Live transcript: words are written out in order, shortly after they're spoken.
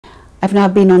I've now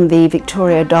been on the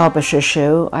Victoria Derbyshire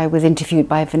show. I was interviewed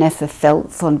by Vanessa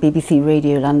Feltz on BBC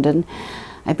Radio London.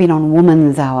 I've been on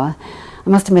Woman's Hour. I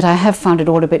must admit I have found it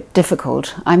all a bit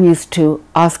difficult. I'm used to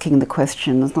asking the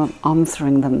questions, not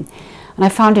answering them. And I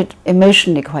found it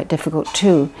emotionally quite difficult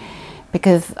too,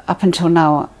 because up until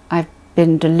now I've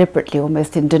been deliberately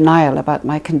almost in denial about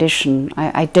my condition.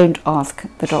 I don't ask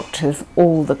the doctors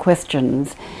all the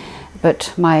questions,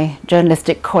 but my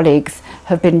journalistic colleagues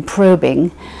have been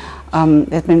probing.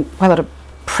 There's been quite a lot of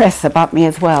press about me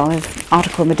as well. There's an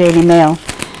article in the Daily Mail.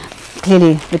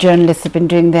 Clearly the journalists have been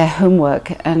doing their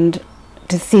homework, and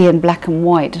to see in black and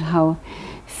white how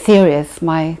serious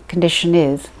my condition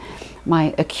is,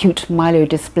 my acute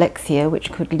myelodysplasia,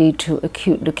 which could lead to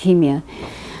acute leukemia,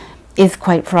 is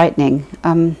quite frightening.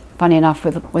 Funny enough,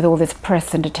 with all this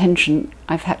press and attention,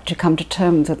 I've had to come to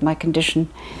terms with my condition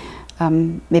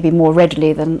maybe more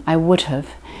readily than I would have.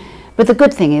 But the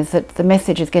good thing is that the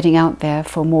message is getting out there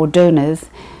for more donors,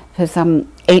 for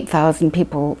some 8,000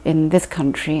 people in this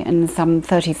country and some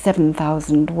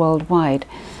 37,000 worldwide.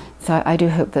 So I do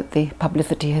hope that the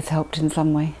publicity has helped in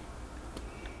some way.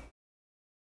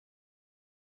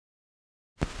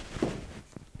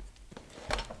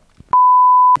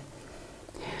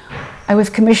 I was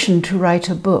commissioned to write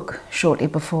a book shortly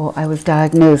before I was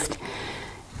diagnosed.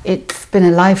 It's been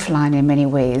a lifeline in many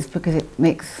ways because it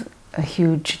makes a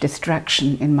huge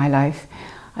distraction in my life.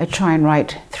 I try and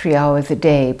write 3 hours a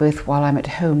day, both while I'm at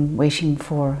home waiting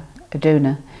for a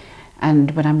donor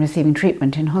and when I'm receiving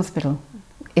treatment in hospital,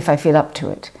 if I feel up to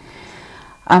it.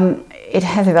 It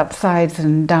has its upsides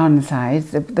and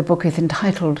downsides. The book is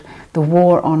entitled The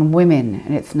War on Women,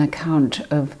 and it's an account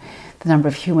of the number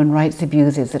of human rights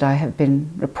abuses that I have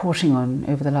been reporting on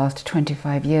over the last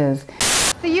 25 years.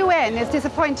 The UN is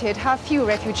disappointed how few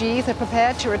refugees are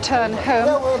prepared to return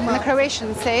home, and the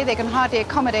Croatians say they can hardly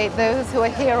accommodate those who are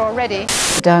here already.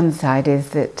 The downside is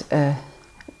that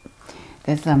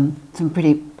there's some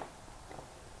pretty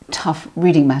tough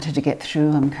reading matter to get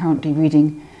through. I'm currently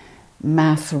reading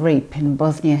Mass Rape in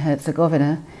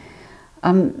Bosnia-Herzegovina.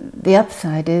 The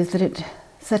upside is that it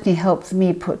certainly helps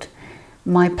me put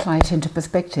my plight into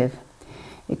perspective.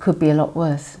 It could be a lot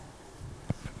worse.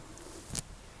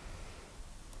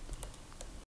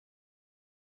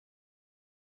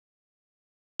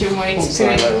 More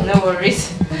experience, no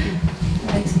worries.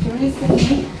 Experience than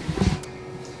me.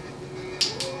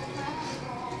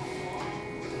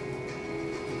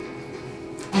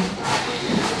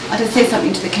 I'll just say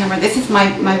something to the camera. This is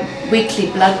my weekly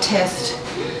blood test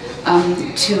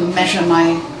to measure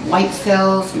my white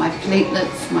cells, my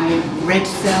platelets, my red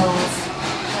cells.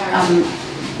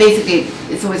 Basically,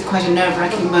 it's always quite a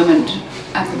nerve-wracking moment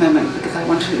at the moment because I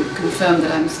want to confirm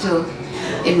that I'm still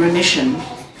in remission.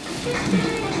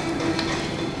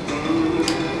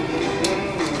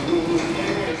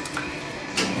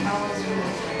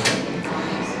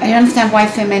 I don't understand why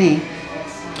so many.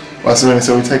 Why so many?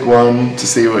 So we take one to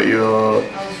see what your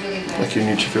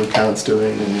neutrophil count's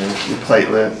doing and your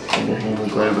platelet and your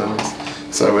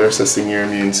hemoglobins. So we're assessing your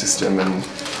immune system and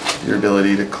your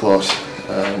ability to clot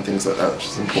and things like that, which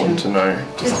is important to know.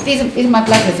 These are my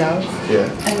blood results. Yeah.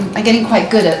 And I'm getting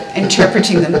quite good at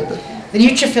interpreting them. The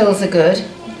neutrophils are good,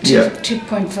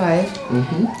 2.5.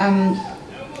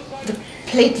 Mm-hmm. The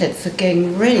platelets are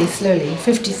going really slowly,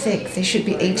 56. They should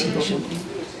be 80, shouldn't they?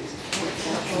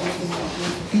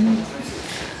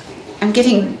 I'm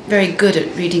getting very good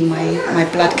at reading my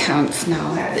blood counts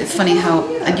now. It's funny how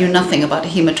I knew nothing about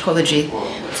hematology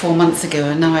 4 months ago,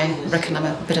 and now I reckon I'm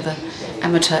a bit of an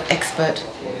amateur expert.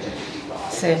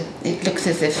 So it looks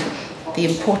as if the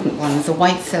important ones, the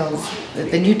white cells,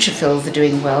 the neutrophils are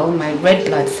doing well, my red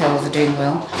blood cells are doing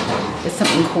well. There's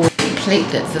something called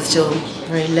platelets are still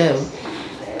very low,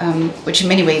 which in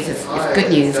many ways is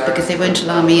good news because they won't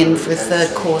allow me in for a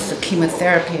third course of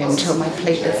chemotherapy until my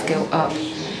platelets go up.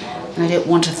 And I don't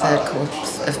want a third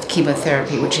course of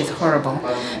chemotherapy, which is horrible.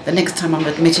 The next time I'm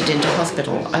admitted into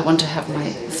hospital, I want to have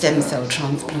my stem cell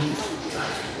transplant.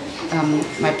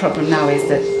 My problem now is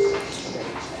that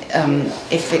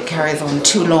if it carries on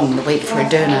too long, the wait for a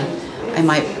donor, I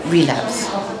might relapse,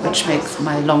 which makes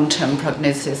my long-term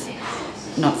prognosis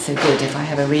not so good if I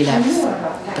have a relapse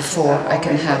before I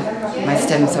can have my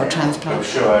stem cell transplant.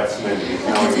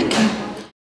 Okay, thank you.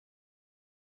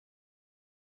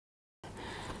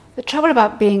 The trouble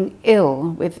about being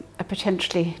ill with a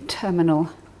potentially terminal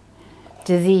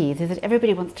disease is that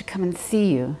everybody wants to come and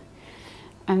see you.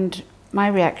 And my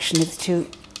reaction is to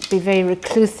be very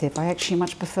reclusive. I actually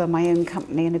much prefer my own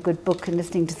company and a good book and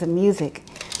listening to some music.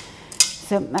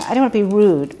 So I don't want to be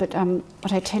rude, but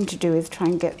what I tend to do is try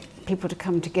and get people to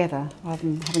come together rather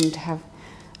than having to have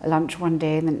a lunch one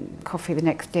day and then coffee the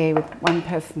next day with one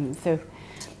person. So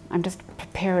I'm just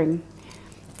preparing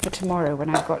for tomorrow when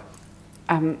I've got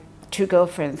 2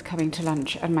 girlfriends coming to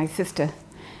lunch and my sister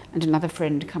and another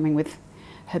friend coming with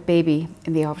her baby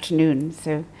in the afternoon.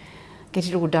 So get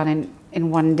it all done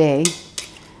in one day,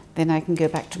 then I can go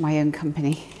back to my own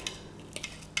company.